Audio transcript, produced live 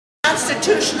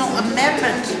constitutional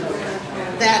amendment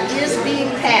that is being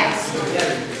passed,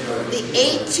 the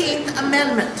 18th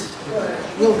Amendment,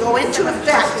 will go into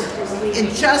effect in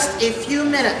just a few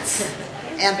minutes,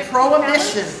 and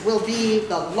prohibition will be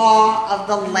the law of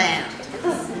the land.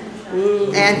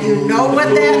 And you know what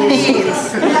that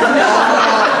means.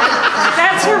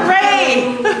 That's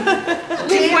hooray!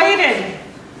 We waited.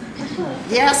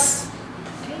 Yes,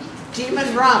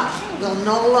 Demon Rum will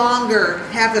no longer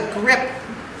have a grip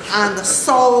on the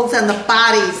souls and the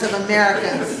bodies of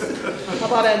Americans. How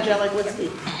about angelic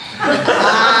whiskey?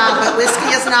 But whiskey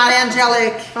is not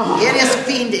angelic. It is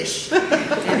fiendish.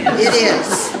 It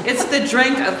is. It's the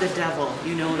drink of the devil.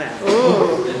 You know that.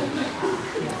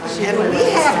 And we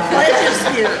have pledges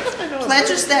here.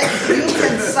 Pledges that you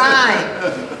can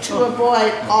sign to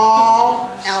avoid all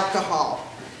alcohol.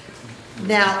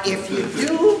 Now, if you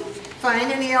do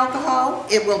find any alcohol,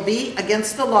 it will be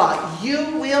against the law.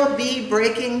 You will be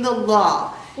breaking the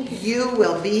law. You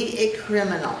will be a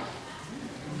criminal.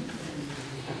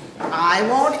 I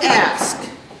won't ask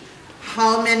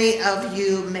how many of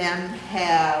you men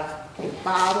have a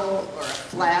bottle or a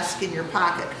flask in your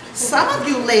pocket. Some of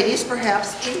you ladies,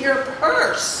 perhaps, in your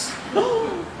purse.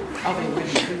 Oh, they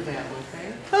wouldn't do that, would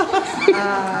they?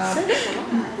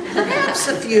 Perhaps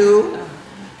a few.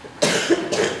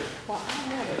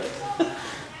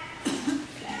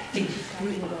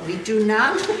 We do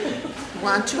not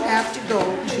want to have to go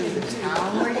to the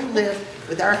town where you live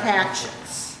with our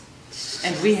hatchets.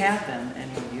 And we have them,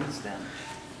 and we use them.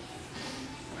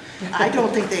 I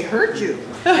don't think they hurt you.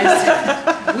 I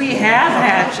said, we have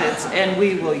hatchets, and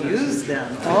we will use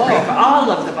them to break all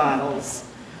of the bottles,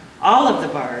 all of the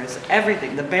bars,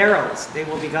 everything, the barrels, they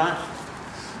will be gone.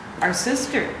 Our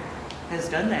sister has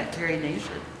done that, Terry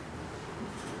Nation.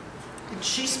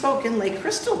 She spoke in Lake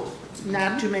Crystal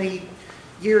not too many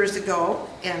years ago,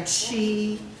 and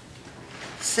she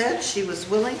said she was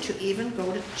willing to even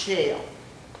go to jail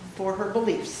for her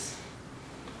beliefs.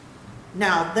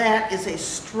 Now that is a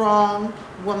strong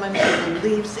woman who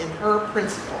believes in her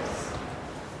principles.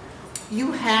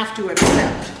 You have to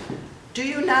accept, do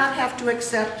you not have to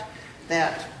accept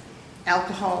that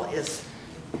alcohol is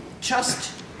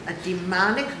just a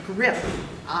demonic grip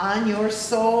on your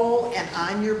soul and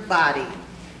on your body?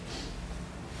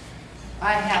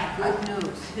 I have good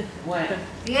news. What?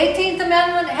 The 18th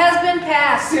Amendment has been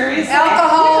passed. Seriously?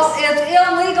 Alcohol is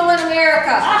illegal in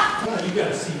America. Oh, you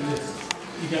gotta see this.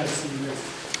 You gotta see this.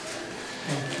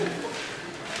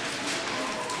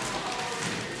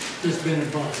 There's been a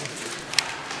bust.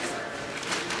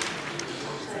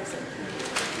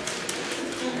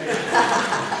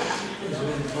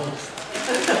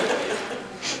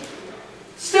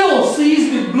 Still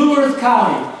seized in Blue Earth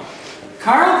County.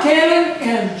 Carl Cannon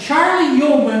and Charlie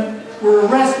Yeoman were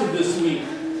arrested this week.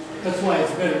 That's why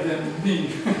it's better than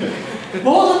me.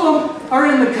 Both of them are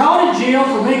in the county jail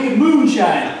for making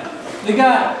moonshine. They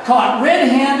got caught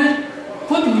red-handed,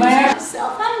 putting mash.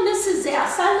 I'm Mrs.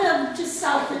 S. I live just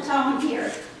south of town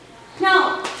here.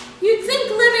 Now, you'd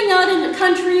think living out in the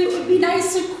country it would be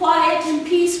nice and quiet and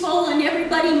peaceful and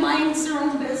everybody minds their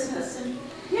own business. And,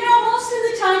 you know, most of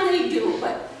the time they do,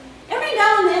 but every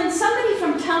now and then somebody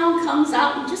from town comes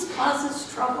out and just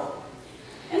causes trouble.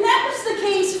 And that was the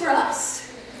case for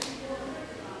us.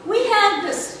 We had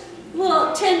this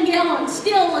little 10-gallon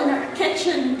still in our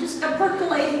kitchen, just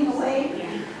percolating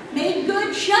away. Made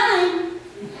good shine.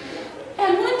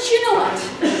 And wouldn't you know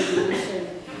it?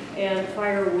 And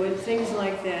firewood, things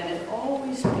like that, and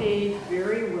always paid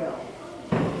very well.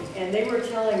 And they were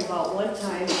telling about one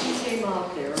time she came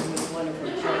out there with one of her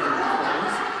children's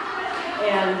friends,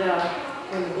 and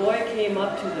when the boy came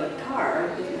up to the car,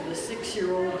 it was a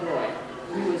 6-year-old boy.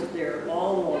 He was there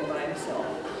all alone by himself.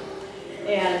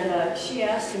 And she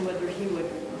asked him whether he would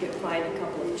find a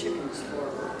couple of chickens for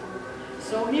her.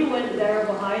 So he went there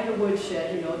behind the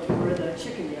woodshed, you know, to where the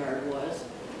chicken yard was.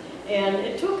 And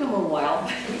it took him a while.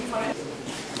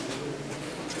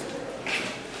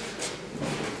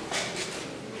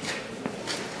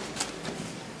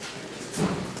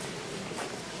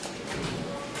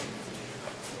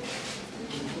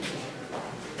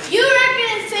 You reckon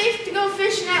it's safe to go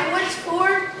fishing at Woods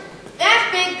Ford?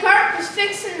 That big carp was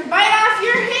fixing to bite off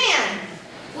your hand.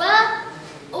 Well,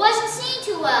 it wasn't seen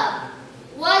too well,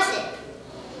 was it?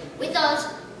 With those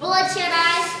bloodshot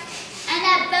eyes and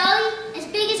that belly as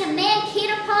big as a man-kid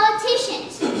of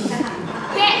politicians.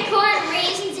 Cracked corn,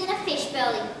 raisins, and a fish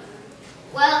belly.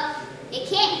 Well, it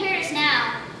can't hurt us now.